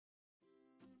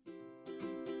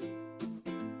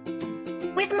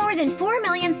With more than 4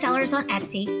 million sellers on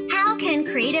Etsy, how can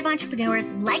creative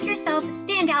entrepreneurs like yourself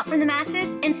stand out from the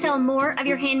masses and sell more of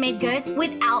your handmade goods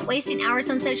without wasting hours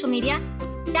on social media?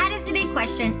 That is the big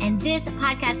question, and this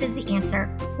podcast is the answer,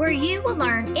 where you will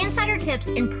learn insider tips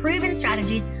and proven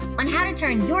strategies on how to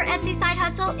turn your Etsy side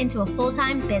hustle into a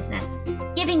full-time business,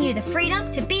 giving you the freedom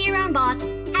to be your own boss,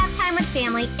 have time with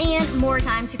family, and more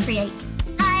time to create.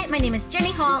 Hi, my name is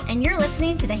Jenny Hall, and you're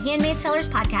listening to the Handmade Sellers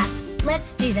Podcast.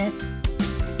 Let's do this.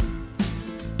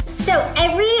 So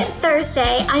every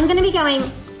Thursday, I'm going to be going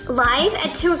live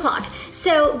at 2 o'clock.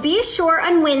 So be sure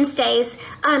on Wednesdays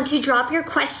to drop your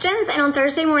questions. And on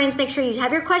Thursday mornings, make sure you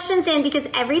have your questions in, because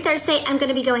every Thursday, I'm going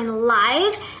to be going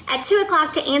live at 2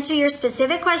 o'clock to answer your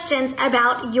specific questions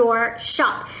about your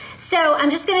shop. So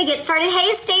I'm just going to get started.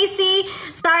 Hey, Stacy.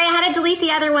 Sorry, I had to delete the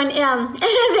other one.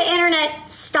 The internet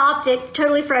stopped it,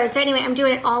 totally froze. So anyway, I'm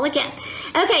doing it all again.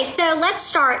 Okay, so let's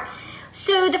start.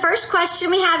 So the first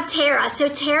question we have Tara. So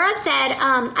Tara said,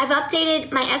 I've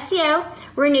updated my SEO,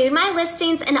 renewed my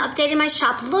listings, and updated my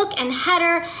shop look and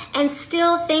header, and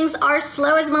still things are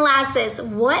slow as molasses.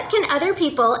 What can other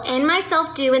people and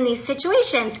myself do in these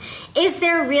situations? Is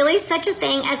there really such a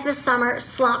thing as the summer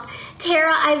slump?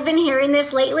 Tara, I've been hearing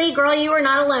this lately. Girl, you are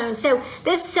not alone. So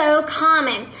this is so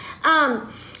common.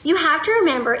 You have to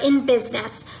remember, in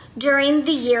business, during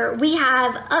the year, we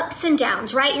have ups and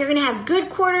downs, right? You're going to have good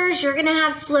quarters, you're going to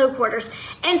have slow quarters.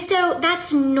 And so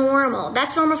that's normal.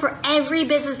 That's normal for every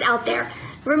business out there.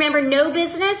 Remember, no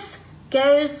business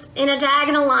goes in a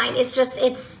diagonal line. It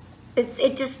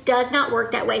just does not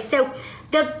work that way. So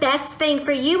the best thing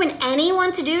for you and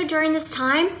anyone to do during this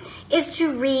time is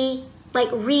to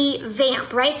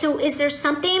revamp, right? So is there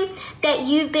something that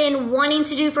you've been wanting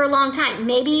to do for a long time?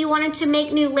 Maybe you wanted to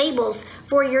make new labels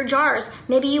for your jars.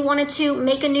 Maybe you wanted to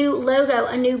make a new logo,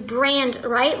 a new brand,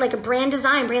 right? Like a brand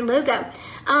design, brand logo.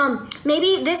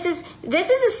 Maybe this is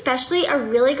especially a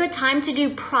really good time to do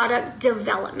product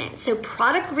development. So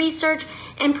product research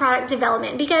and product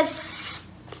development, because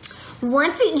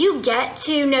once you get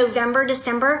to November,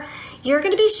 December, you're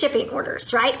going to be shipping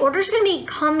orders, right? Orders are going to be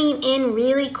coming in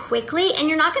really quickly, and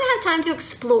you're not going to have time to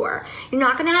explore. You're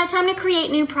not going to have time to create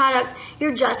new products.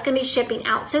 You're just going to be shipping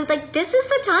out. So this is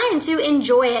the time to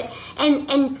enjoy it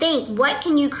and think, what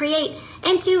can you create?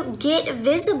 And to get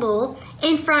visible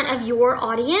in front of your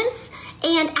audience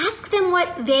and ask them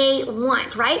what they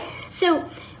want, right? So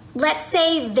let's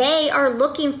say they are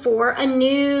looking for a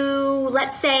new, lip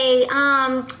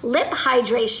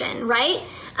hydration, right?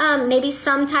 Maybe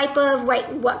some type of,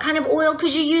 what kind of oil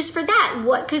could you use for that?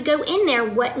 What could go in there?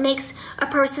 What makes a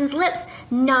person's lips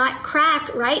not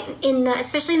crack, right?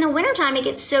 Especially in the wintertime, it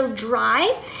gets so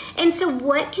dry. And so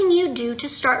what can you do to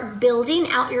start building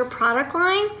out your product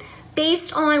line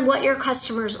based on what your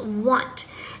customers want?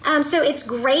 So it's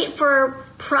great for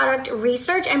product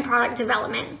research and product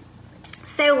development.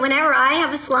 So whenever I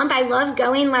have a slump, I love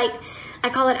going I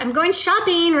call it, I'm going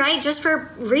shopping, right? Just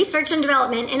for research and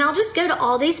development. And I'll just go to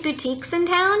all these boutiques in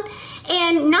town,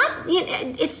 and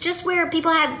it's just where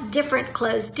people have different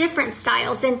clothes, different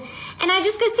styles. And I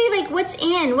just go see what's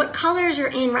in, what colors are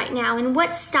in right now, and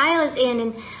what style is in.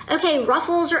 And okay,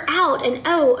 ruffles are out, and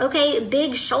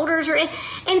big shoulders are in.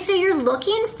 And so you're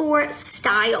looking for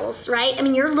styles, right? I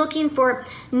mean, you're looking for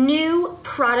new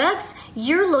products.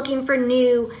 You're looking for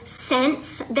new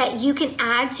scents that you can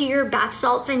add to your bath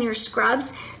salts and your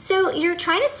scrubs. So you're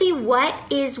trying to see what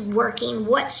is working,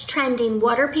 what's trending,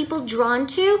 what are people drawn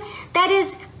to that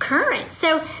is current.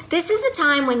 So this is the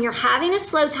time when you're having a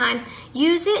slow time.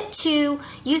 Use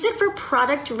it for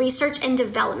product research and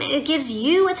development. It gives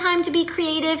you a time to be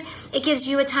creative. It gives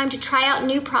you a time to try out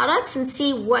new products and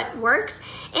see what works.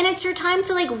 And it's your time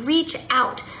to reach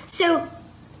out. So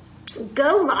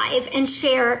go live and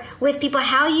share with people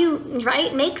how you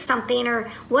make something or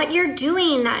what you're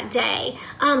doing that day.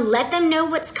 Let them know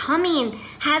what's coming.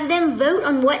 Have them vote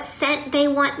on what scent they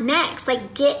want next.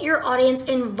 Get your audience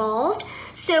involved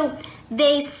so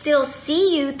they still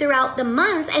see you throughout the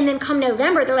months, and then come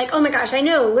November, they're like, oh my gosh, I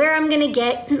know where I'm gonna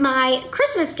get my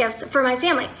Christmas gifts for my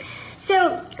family.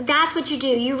 So that's what you do.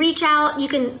 You reach out, you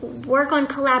can work on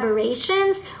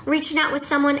collaborations, reaching out with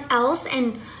someone else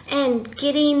and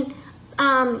getting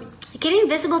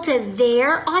visible to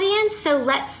their audience. So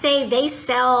let's say they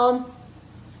sell,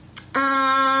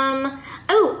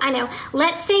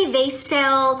 let's say they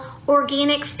sell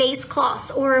organic face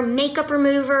cloths or makeup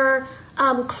remover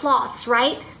cloths,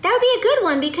 right? That would be a good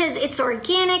one because it's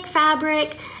organic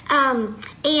fabric,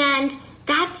 and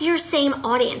that's your same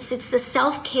audience. It's the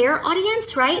self-care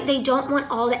audience, right? They don't want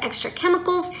all the extra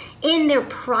chemicals in their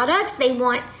products. They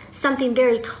want something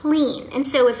very clean. And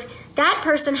so if that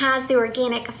person has the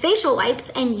organic facial wipes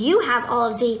and you have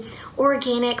all of the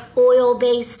organic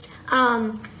oil-based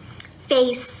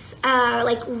face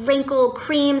like wrinkle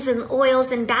creams and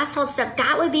oils and bath salt stuff,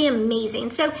 that would be amazing.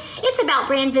 So it's about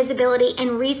brand visibility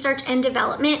and research and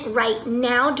development right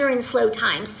now during slow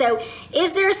times. So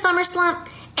is there a summer slump?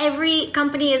 Every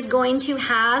company is going to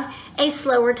have a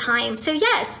slower time. So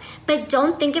yes, but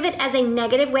don't think of it as a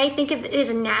negative way. Think of it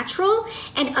as natural,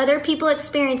 and other people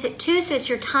experience it too. So it's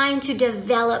your time to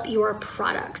develop your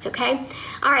products, okay?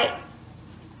 All right.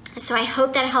 So I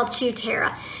hope that helped you,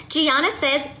 Tara. Gianna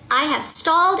says, I have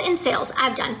stalled in sales.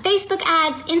 I've done Facebook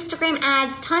ads, Instagram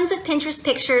ads, tons of Pinterest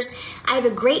pictures. I have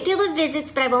a great deal of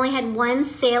visits, but I've only had one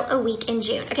sale a week in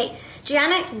June. Okay,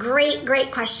 Gianna,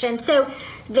 great question. So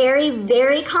very,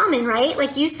 very common, right?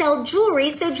 Like you sell jewelry,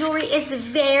 so jewelry is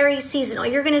very seasonal.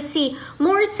 You're gonna see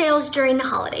more sales during the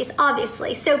holidays,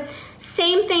 obviously. So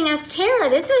same thing as Tara,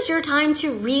 this is your time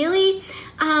to really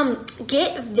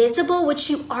get visible, which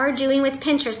you are doing with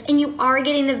Pinterest, and you are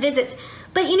getting the visits.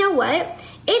 But you know what?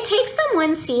 It takes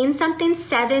someone seeing something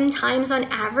 7 times on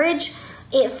average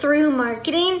through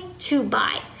marketing to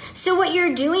buy. So what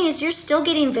you're doing is you're still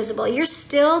getting visible. You're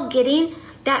still getting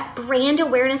that brand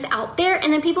awareness out there,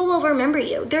 and then people will remember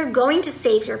you. They're going to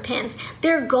save your pins.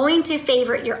 They're going to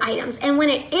favorite your items. And when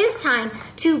it is time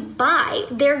to buy,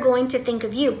 they're going to think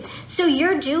of you. So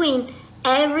you're doing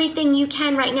everything you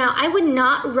can right now. I would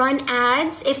not run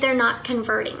ads if they're not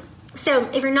converting. So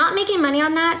if you're not making money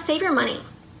on that, save your money.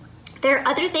 There are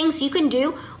other things you can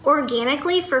do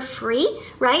organically for free,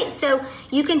 right? So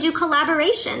you can do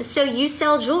collaborations. So you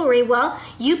sell jewelry. Well,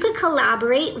 you could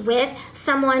collaborate with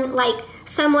someone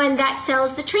that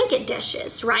sells the trinket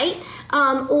dishes, right?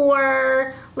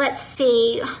 Or let's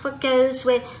see, what goes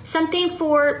with something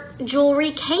for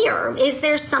jewelry care? Is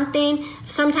there some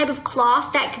type of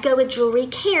cloth that could go with jewelry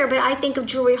care? But I think of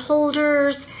jewelry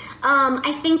holders.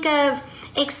 I think of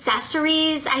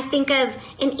accessories. I think of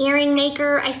an earring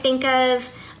maker. I think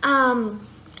of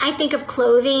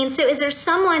clothing. So is there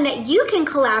someone that you can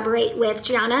collaborate with,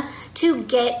 Gianna, to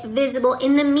get visible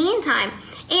in the meantime?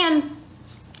 And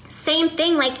same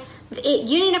thing,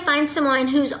 you need to find someone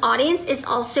whose audience is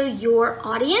also your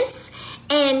audience,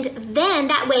 and then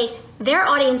that way their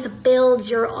audience builds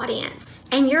your audience,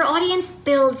 and your audience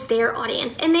builds their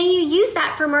audience, and then you use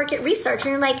that for market research.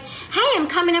 And you're like, hey, I'm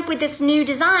coming up with this new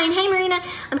design. Hey, Marina,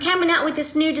 I'm coming out with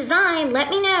this new design. Let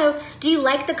me know, do you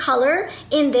like the color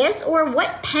in this, or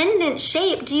what pendant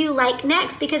shape do you like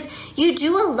next? Because you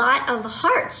do a lot of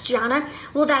hearts, Gianna.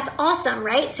 Well, that's awesome,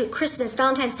 right? So Christmas,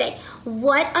 Valentine's Day.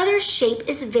 What other shape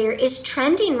is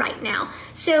trending right now?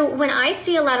 So when I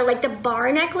see a lot of the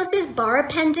bar necklaces, bar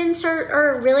pendants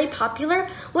are really popular.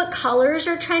 What colors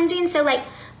are trending? So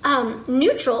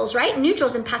neutrals, right?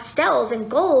 Neutrals and pastels and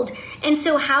gold. And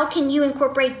so how can you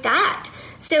incorporate that?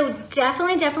 So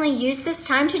definitely use this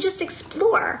time to just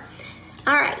explore.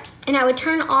 All right. And I would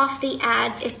turn off the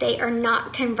ads if they are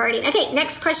not converting. Okay,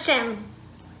 next question.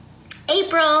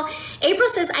 April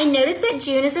says, I noticed that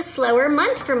June is a slower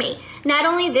month for me. Not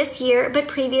only this year, but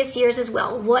previous years as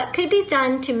well. What could be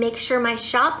done to make sure my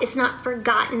shop is not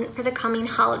forgotten for the coming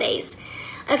holidays?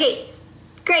 Okay,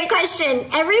 great question.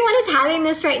 Everyone is having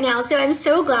this right now, so I'm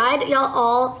so glad y'all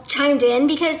all chimed in,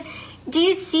 because do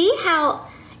you see how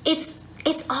it's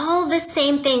all the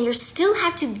same thing? You still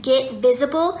have to get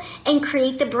visible and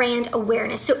create the brand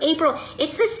awareness. So April,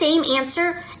 it's the same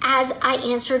answer as I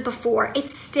answered before.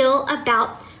 It's still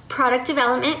about product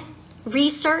development,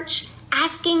 research,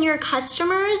 asking your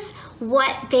customers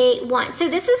what they want. So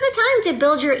this is the time to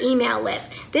build your email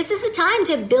list. This is the time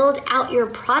to build out your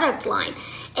product line,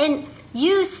 and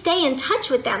you stay in touch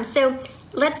with them. So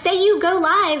let's say you go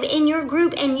live in your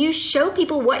group and you show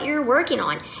people what you're working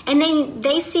on, and then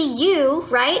they see you,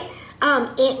 right,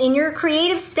 in your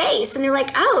creative space, and they're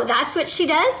like, oh, that's what she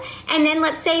does. And then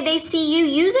let's say they see you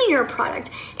using your product.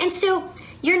 And so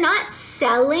you're not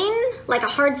selling like a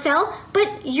hard sell, but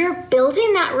you're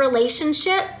building that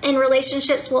relationship, and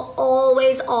relationships will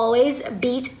always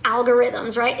beat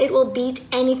algorithms, right? It will beat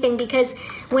anything, because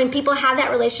when people have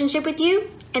that relationship with you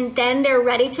and then they're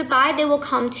ready to buy, they will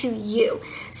come to you.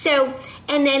 So,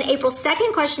 and then April's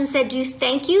second question said, do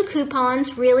thank you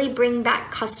coupons really bring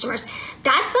back customers?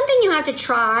 That's something you have to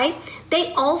try.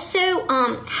 They also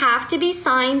have to be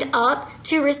signed up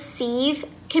to receive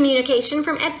communication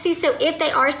from Etsy. So if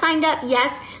they are signed up,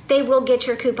 yes, they will get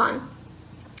your coupon.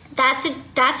 That's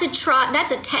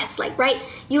a test, like, right?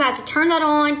 You have to turn that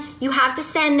on, you have to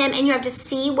send them, and you have to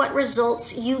see what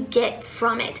results you get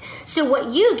from it. So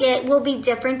what you get will be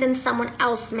different than someone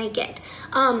else may get.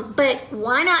 But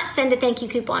why not send a thank you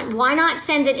coupon? Why not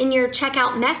send it in your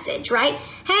checkout message, right?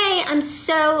 Hey,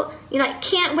 I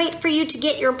can't wait for you to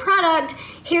get your product.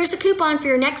 Here's a coupon for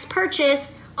your next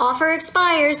purchase. Offer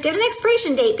expires. Give an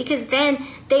expiration date, because then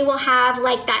they will have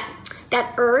like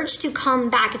that urge to come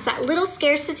back. It's that little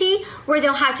scarcity where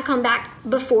they'll have to come back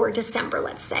before December,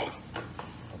 let's say.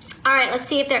 All right, let's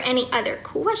see if there are any other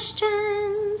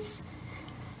questions.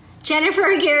 Jennifer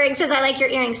Gehrig says, I like your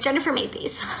earrings. Jennifer made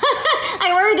these.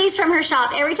 I order these from her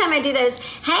shop. Every time I do those,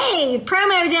 hey,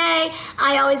 promo day,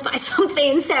 I always buy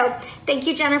something. So thank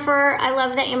you, Jennifer. I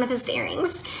love the amethyst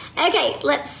earrings. Okay,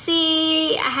 let's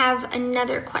see. I have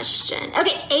another question.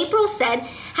 Okay, April said,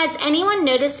 has anyone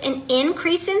noticed an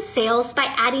increase in sales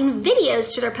by adding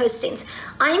videos to their postings?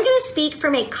 I'm going to speak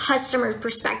from a customer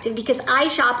perspective because I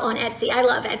shop on Etsy. I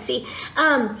love Etsy.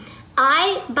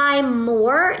 I buy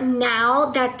more now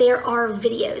that there are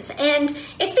videos, and it's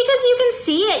because you can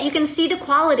see it. You can see the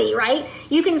quality, right?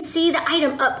 You can see the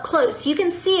item up close. You can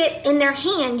see it in their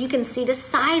hand. You can see the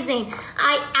sizing.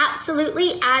 I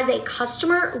absolutely, as a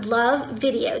customer, love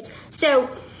videos. So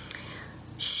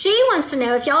she wants to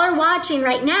know, if y'all are watching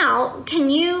right now, can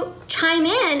you chime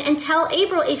in and tell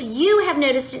April if you have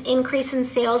noticed an increase in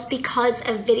sales because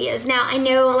of videos? Now, I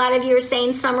know a lot of you are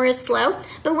saying summer is slow,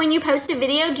 but when you post a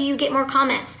video, do you get more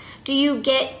comments? Do you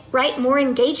get, more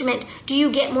engagement? Do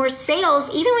you get more sales,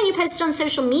 even when you post it on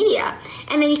social media?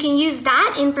 And then you can use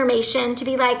that information to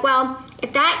be like, well,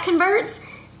 if that converts,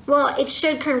 well, it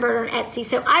should convert on Etsy.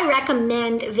 So I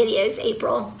recommend videos,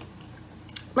 April.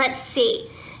 Let's see.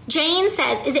 Jane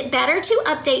says, is it better to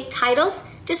update titles,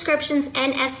 descriptions,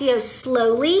 and SEO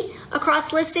slowly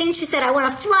across listings? She said, I want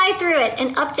to fly through it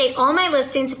and update all my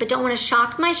listings, but don't want to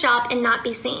shock my shop and not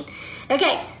be seen.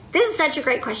 Okay, this is such a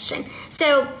great question.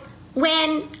 So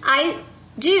when I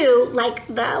do like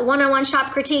the one-on-one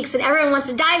shop critiques and everyone wants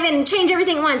to dive in and change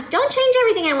everything at once, don't change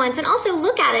everything at once. And also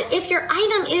look at it. If your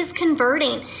item is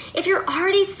converting, if you're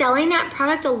already selling that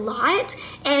product a lot,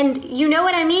 and you know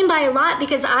what I mean by a lot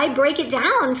because I break it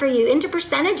down for you into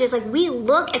percentages, like we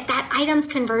look at that item's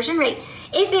conversion rate.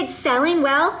 If it's selling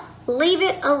well, leave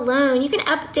it alone. You can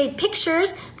update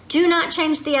pictures, do not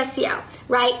change the SEO,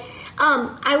 right?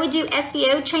 I would do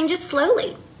SEO changes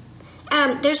slowly.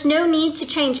 There's no need to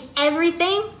change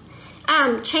everything.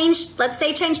 Let's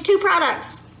say change 2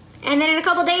 products, and then in a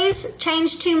couple days,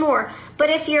 change 2 more. But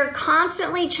if you're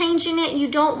constantly changing it, you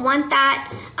don't want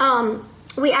that.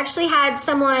 We actually had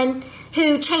someone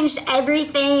who changed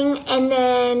everything, and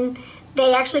then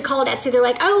they actually called Etsy. They're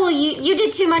like, oh, well, you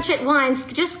did too much at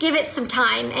once. Just give it some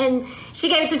time. And she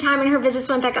gave it some time, and her visits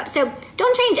went back up. So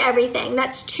don't change everything.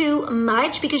 That's too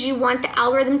much because you want the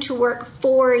algorithm to work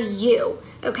for you.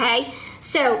 Okay,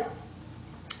 so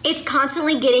it's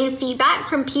constantly getting feedback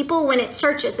from people when it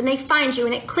searches and they find you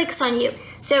and it clicks on you.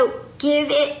 So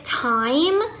give it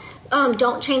time.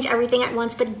 Don't change everything at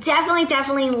once, but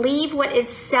definitely leave what is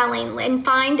selling and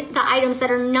find the items that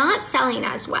are not selling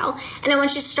as well. And I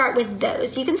want you to start with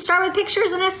those. You can start with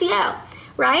pictures and SEO,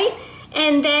 right?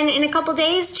 And then in a couple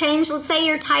days, change, let's say,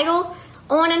 your title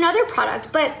on another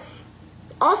product. But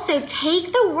also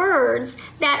take the words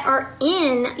that are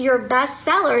in your best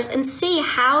sellers and see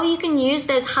how you can use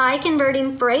those high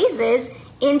converting phrases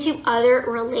into other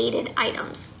related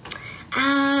items.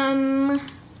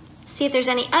 See if there's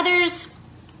any others.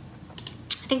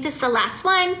 I think this is the last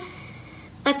one.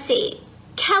 Let's see.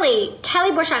 Kelly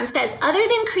Borsham says, other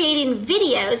than creating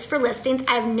videos for listings,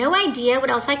 I have no idea what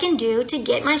else I can do to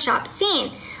get my shop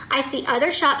seen. I see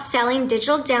other shops selling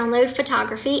digital download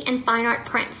photography and fine art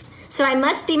prints. So I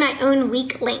must be my own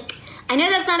weak link. I know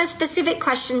that's not a specific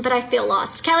question, but I feel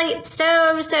lost. Kelly, it's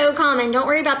so common. Don't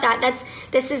worry about that.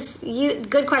 This is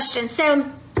good question. So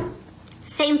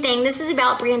same thing. This is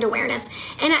about brand awareness.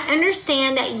 And I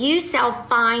understand that you sell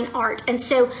fine art. And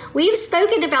so we've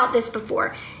spoken about this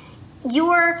before.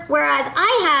 Whereas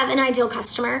I have an ideal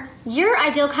customer, your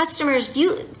ideal customers,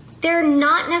 they're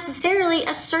not necessarily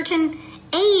a certain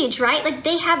age, right? Like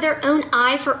they have their own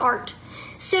eye for art.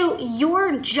 So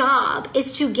your job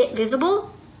is to get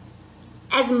visible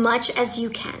as much as you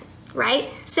can, right?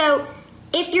 So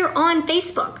if you're on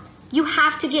Facebook, you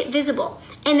have to get visible.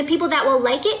 And the people that will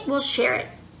like it will share it.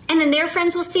 And then their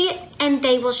friends will see it and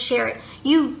they will share it.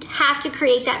 You have to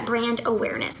create that brand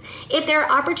awareness. If there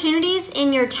are opportunities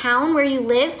in your town where you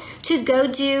live to go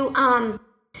do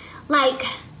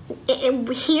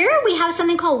here we have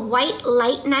something called White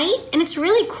Light Night, and it's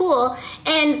really cool.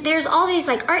 And there's all these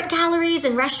like art galleries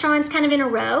and restaurants kind of in a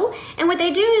row. And what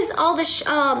they do is all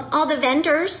the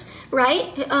vendors, right,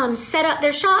 set up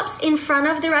their shops in front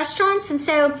of the restaurants, and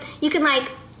so you can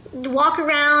like walk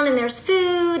around and there's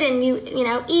food and you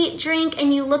know eat, drink,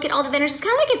 and you look at all the vendors. It's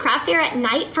kind of like a craft fair at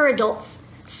night for adults.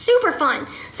 Super fun.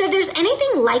 So if there's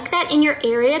anything like that in your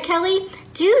area, Kelly,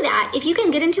 do that. If you can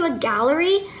get into a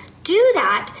gallery, do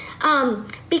that,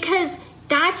 because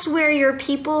that's where your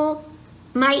people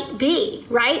might be,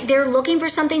 right? They're looking for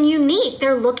something unique.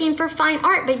 They're looking for fine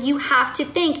art, but you have to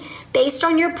think based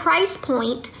on your price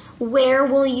point, where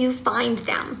will you find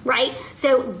them, right?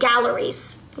 So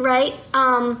galleries, right?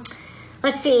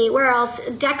 Let's see, where else?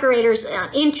 Decorators,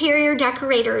 interior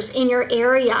decorators in your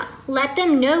area. Let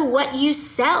them know what you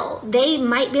sell. They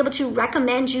might be able to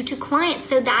recommend you to clients.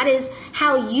 So that is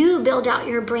how you build out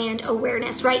your brand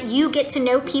awareness, right? You get to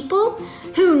know people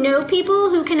who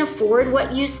can afford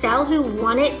what you sell, who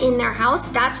want it in their house.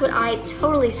 That's what I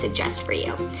totally suggest for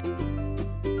you.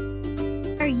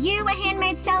 Are you a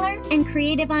handmade seller and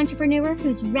creative entrepreneur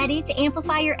who's ready to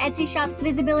amplify your Etsy shop's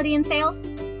visibility and sales?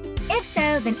 If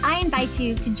so, then I invite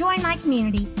you to join my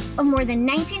community of more than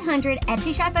 1,900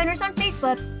 Etsy shop owners on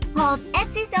Facebook called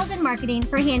Etsy Sales and Marketing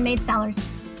for Handmade Sellers.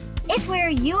 It's where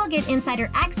you will get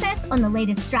insider access on the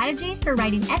latest strategies for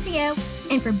writing SEO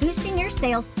and for boosting your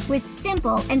sales with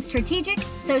simple and strategic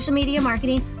social media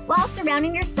marketing, while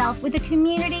surrounding yourself with a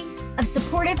community of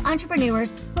supportive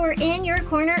entrepreneurs who are in your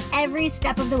corner every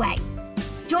step of the way.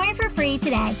 Join for free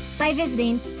today by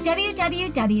visiting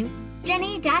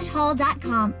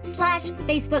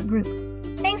www.jenny-hall.com/Facebook group.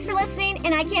 Thanks for listening,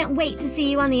 and I can't wait to see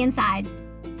you on the inside.